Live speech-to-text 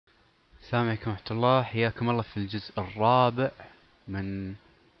السلام عليكم ورحمة الله. حياكم الله في الجزء الرابع من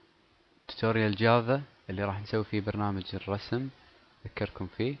توتوريال جافا اللي راح نسوي فيه برنامج الرسم. أذكركم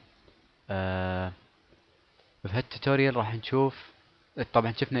فيه. في هالتوتوريال راح نشوف،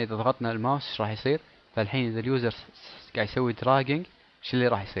 طبعا شفنا إذا ضغطنا الماوس ايش راح يصير. فالحين إذا اليوزر قاعد يسوي دراجنج ايش اللي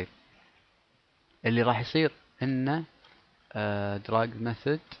راح يصير؟ اللي راح يصير إنه دراج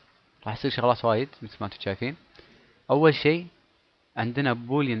ميثود راح يصير شغلات وايد مثل ما انتم شايفين. أول شيء عندنا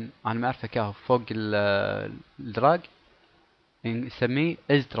بولين أنا ما أعرف كاهو فوق الدراج نسميه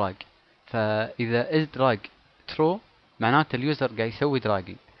is drag. فإذا is drag true معناته اليوزر قاعد يسوي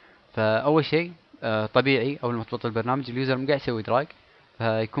دراجنج. فأول شيء طبيعي أول ما تبطل البرنامج اليوزر مو قاعد يسوي دراج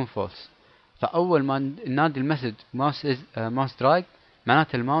فيكون false. فأول ما ننادي الميثود mouse drag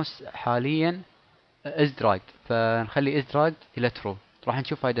معناته الماوس حاليا is dragged، فنخلي is dragged إلى true. راح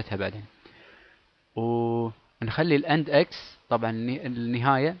نشوف فائدتها بعدين. ونخلي الاند اكس طبعا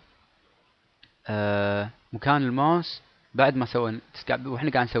النهاية مكان الماوس بعد ما سوينا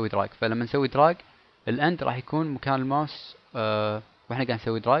واحنا قاعد نسوي دراج. فلما نسوي دراج الاند راح يكون مكان الماوس واحنا قاعد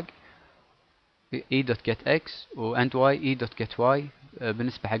نسوي دراج e.getx واند واي e.gety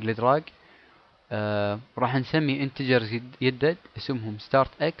بالنسبة حق الدراج. راح نسمي انتجرز يدد اسمهم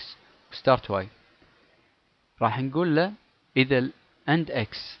start x و start y. راح نقول له اذا الاند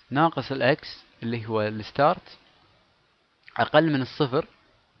x ناقص الاكس اللي هو الستارت اقل من الصفر،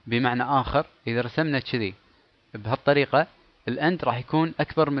 بمعنى آخر إذا رسمنا كذي بهالطريقة الأند راح يكون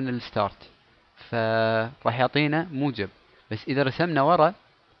أكبر من الستارت فراح يعطينا موجب. بس إذا رسمنا ورا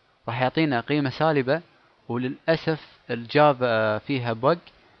راح يعطينا قيمة سالبة. وللأسف الجافا فيها بق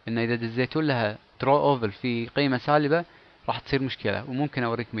إن إذا دزيتوا لها درو أوفل في قيمة سالبة راح تصير مشكلة، وممكن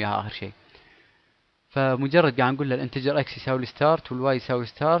أوريكم إياها آخر شيء. فمجرد قاعد نقول له الانتجر اكس يساوي الستارت والواي يساوي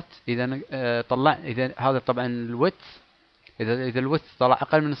ستارت. إذا طلع إذا هذا طبعا الويدث، إذا الويدث طلع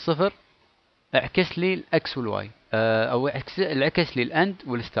أقل من الصفر اعكس لي الاكس والواي، او اعكس لي الاند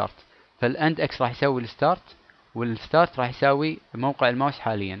والستارت. فالاند اكس راح يساوي الستارت والستارت راح يساوي موقع الماوس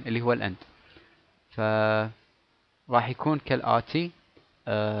حاليا اللي هو الاند. فراح يكون كالآتي.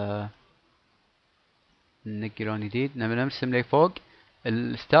 ننقي لون جديد لما نرسم لي فوق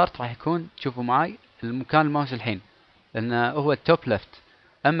الستارت راح يكون، تشوفوا معي المكان الماوس الحين لانه هو التوب ليفت.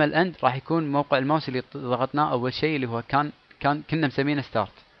 اما الاند راح يكون موقع الماوس اللي ضغطناه اول شيء اللي هو كنا مسمينه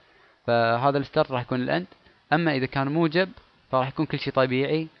ستارت. فهذا الستارت راح يكون الاند. اما اذا كان موجب فراح يكون كل شيء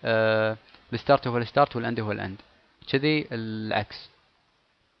طبيعي. الستارت هو الستارت والاند هو الاند، كذي العكس.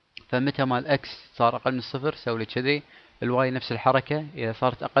 فمتى ما الاكس صار اقل من الصفر سوي لي كذي. الواي نفس الحركة، اذا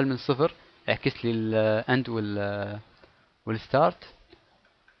صارت اقل من الصفر اعكس لي الاند والستارت.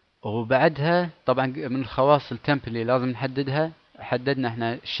 وبعدها طبعا من الخواص التمب اللي لازم نحددها، حددنا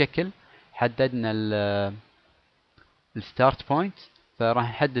احنا الشكل، حددنا الستارت بوينت. فراح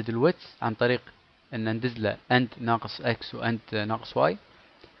نحدد الويدث عن طريق ان ندز له اند ناقص اكس واند ناقص واي.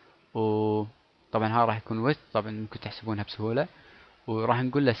 وطبعا هذا راح يكون width، طبعا ممكن تحسبونها بسهولة. وراح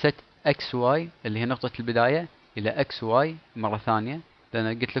نقول له set x y اللي هي نقطة البداية الى x y مرة ثانية،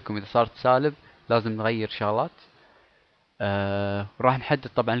 لان قلت لكم اذا صارت سالب لازم نغير شغلات. وراح نحدد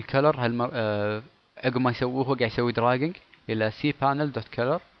طبعا الكلر عقب ما يسووه هو قاعد يسوي دراجنج الى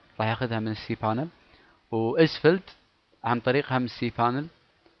cPanel.color راح ياخذها من cPanel. واسفلد عن طريقها من cPanel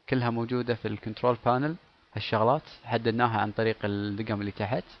كلها موجودة في الكنترول بانل. هالشغلات حددناها عن طريق الدقم اللي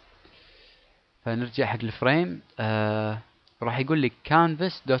تحت. فنرجع حق الفريم. راح يقول لي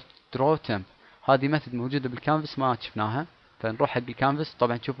canvas.drawTemp، هذه ميثود موجودة بالكانفاس ما شفناها. فنروح حق الكانفاس.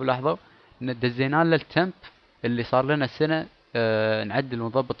 طبعا تشوفوا لاحظوا ان دزينا له التمب اللي صار لنا سنة نعدل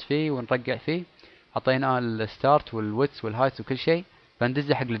ونضبط فيه ونرقع فيه. عطيناه الستارت والويدث والهايت وكل شيء.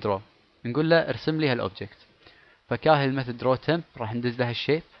 فندزه حق الدرو نقول له ارسم لي هالاوبجكت. فكاهي الميثود درو تمب راح ندز له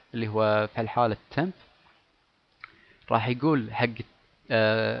الشيب اللي هو في هالحالة تمب. راح يقول حق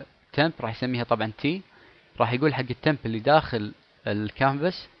تمب راح يسميها طبعا تي. راح يقول حق التمب اللي داخل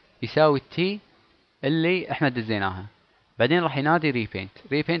الكانفاس يساوي التي اللي احنا دزيناها. بعدين راح ينادي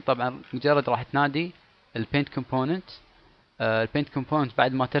ريبينت طبعا مجرد راح تنادي البينت كومبوننت. البينت كومبوننت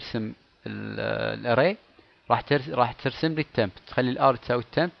بعد ما ترسم الاري راح ترسم لي التمب، تخلي الار تساوي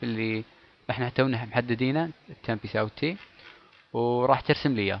التمب اللي احنا تونا محددينه التمب يساوي تي، وراح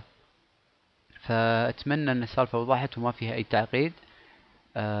ترسم لي اياه. فأتمنى أن السالفة وضحت وما فيها أي تعقيد.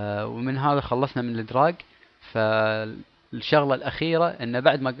 ومن هذا خلصنا من الدراج. فالشغلة الأخيرة أنه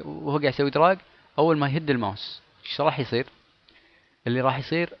بعد ما وهو قاعد يسوي دراج أول ما يهد الماوس إيش راح يصير؟ اللي راح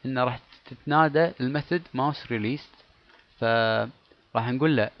يصير أنه راح تتنادى الميثود mouse released. فراح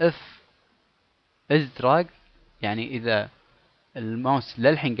نقول له if is drag، يعني إذا الماوس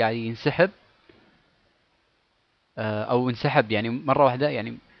للحين قاعد ينسحب أو انسحب يعني مرة واحدة،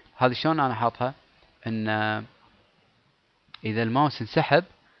 يعني هذه شلون انا حاطها؟ ان اذا الماوس انسحب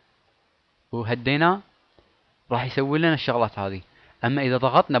وهديناه راح يسوي لنا الشغلات هذه. اما اذا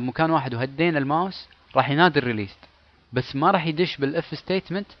ضغطنا بمكان واحد وهدينا الماوس راح ينادي الريليست، بس ما راح يدش بالاف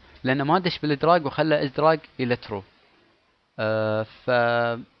ستيتمنت لانه ما دش بالادراج وخلى ازدراج الى ترو.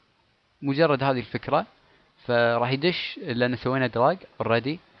 فمجرد هذه الفكرة. فراح يدش لان سوينا دراج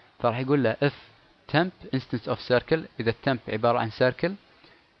اوريدي، فراح يقول له اف temp instance of circle. اذا الtemp عبارة عن circle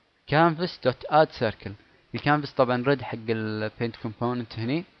canvas.add circle. الكانفاس طبعا رد حق البينت كومبوننت.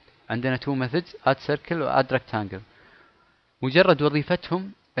 هني عندنا تو ميثودز add circle و add rectangle. مجرد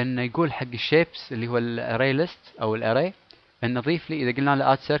وظيفتهم انه يقول حق الشيبس اللي هو الاري ليست او الاري انه ضيف لي. اذا قلنا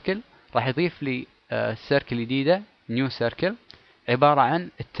له add circle راح يضيف لي سيركل جديده new circle عباره عن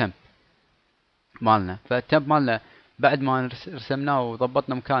التمب مالنا. فالتمب مالنا بعد ما رسمناه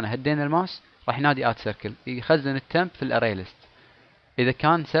وضبطنا مكانه هدينا الماوس راح ينادي add circle، يخزن التمب في الاري ليست. اذا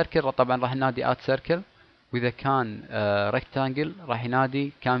كان سيركل طبعا راح نادي add circle، واذا كان ريكتانجل راح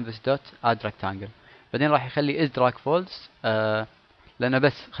ينادي canvas.add rectangle. بعدين راح يخلي ازدراج فولدز لان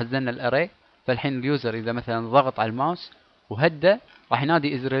بس خزنا الاري. فالحين اليوزر اذا مثلا ضغط على الماوس وهدى راح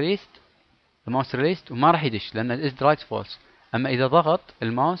ينادي از ريليست، الماوس ريليست، وما راح يدش لان الازدراج فولس. اما اذا ضغط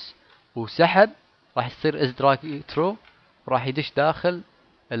الماوس وسحب راح يصير ازدراج ترو، راح يدش داخل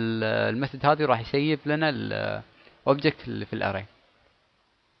الميثود هذه وراح يسيب لنا الاوبجكت اللي في الاري.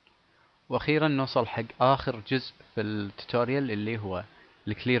 واخيرا نوصل حق اخر جزء في التوتوريال اللي هو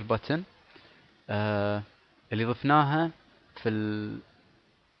الكلير بutton اللي ضفناها في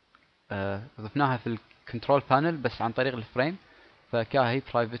ضفناها في الكنترول بانل بس عن طريق الفريم. فكاهي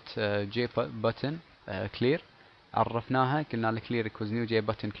برايفت جي بutton كلير عرفناها، قلنا له كلير equals new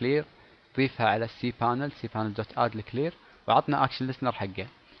j button clear. ضيفها على السي بانل سي بانل دوت اد الكلير، وعطنا اكشن ليسنر حقه.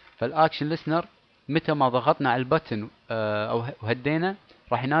 فالاكشن ليسنر متى ما ضغطنا على البتن او هدينا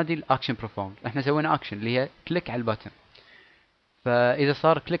راح ينادي الاكشن برفورم. احنا سوينا اكشن اللي هي كليك على البتن. فاذا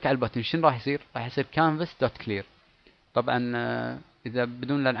صار كليك على البتن شنو راح يصير؟ راح يصير canvas دوت كلير. طبعا اذا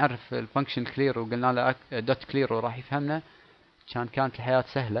بدون لا نعرف الفانكشن كلير وقلنا له دوت كلير وراح يفهمنا كانت الحياة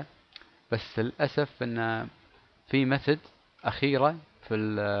سهلة. بس للأسف ان في ميثود أخيرة في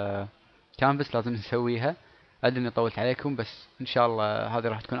الكانفاس لازم نسويها. أدري إني طولت عليكم بس إن شاء الله هذه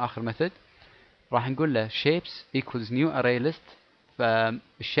راح تكون آخر ميثود. راح نقول له shapes equals new array list.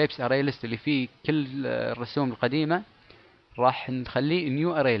 فالشيبس array list اللي فيه كل الرسوم القديمة راح نخليه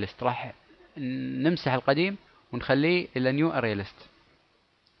new array list. راح نمسح القديم ونخليه إلى new array list.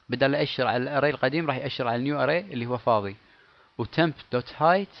 بدل لا يأشر على الاري القديم راح يأشر على النيو array اللي هو فاضي.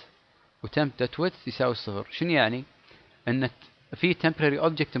 وtemp.height وtemp.width يساوي 0. شنو يعني؟ ان في temporary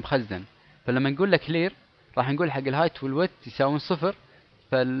object مخزن، فلما نقول له clear راح نقول حق الهايت والويدث يساوون 0.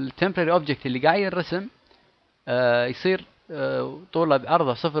 فالtemporary object اللي قاعد ينرسم يصير طوله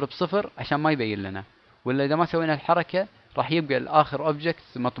بعرضه 0 ب0 عشان ما يبين لنا. ولا اذا ما سوينا الحركه راح يبقى الاخر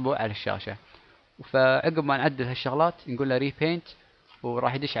object مطبوع على الشاشه. فعقب ما نعدل هالشغلات نقول له repaint،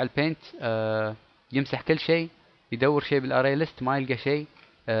 وراح يدش على البينت يمسح كل شيء، يدور شيء بالاري ليست ما يلقى شيء،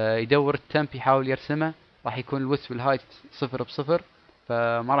 يدور التمب يحاول يرسمه راح يكون الويدث والهايت 0 ب0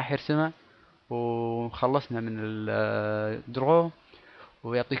 فما راح يرسمه. وخلصنا من الدرو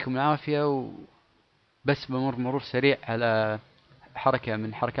ويعطيكم العافية. وبس بمر مرور سريع على حركة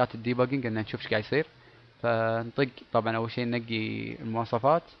من حركات الديباجنج ان نشوف ايش قاعد يصير. فنطق طبعا اول شيء ننقي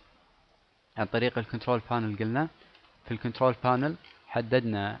المواصفات عن طريق الكنترول بانل. قلنا في الكنترول بانل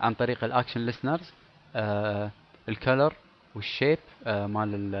حددنا عن طريق الاكشن ليسنرز الكلر والشيب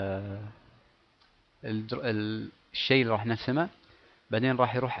مال الشيء اللي راح نرسمه. بعدين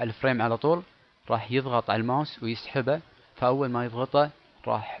راح يروح على الفريم على طول، راح يضغط على الماوس ويسحبه. فاول ما يضغطه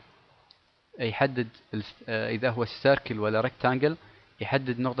راح يحدد اذا هو سيركل ولا ريكتانجل،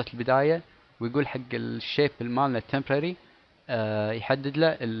 يحدد نقطة البداية ويقول حق الشيب مالنا التمبرري يحدد له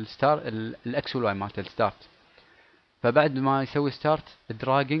الستار الاكس والواي مالته الستارت. فبعد ما يسوي ستارت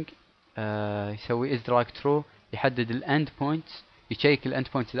دراجنج يسوي از دراج ترو، يحدد الاند بوينت، يشيك الاند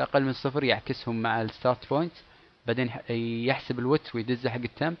بوينت اذا اقل من 0 يعكسهم مع الستارت بوينت. بعدين يحسب الويت ويدزه حق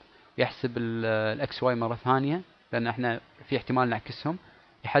التمب، يحسب الاكس واي مرة ثانية لان احنا في احتمال نعكسهم.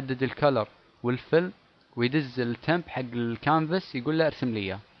 يحدد الكلر والفل ويدز التمب حق الكانفاس يقول له ارسم لي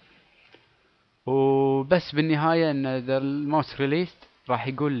اياه. وبس بالنهاية ان اذا الماوس ريليست راح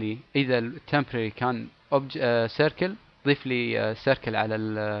يقول لي اذا التمبرري كان سيركل ضيف لي سيركل على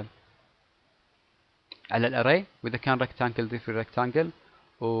الاري، واذا كان ريكتانجل ضيف لي ريكتانجل.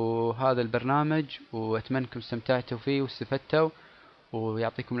 وهذا البرنامج واتمنى انكم استمتعتوا فيه واستفدتوا،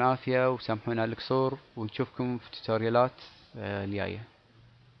 ويعطيكم العافية وسامحونا على القصور، ونشوفكم في التوتوريالات الجاية.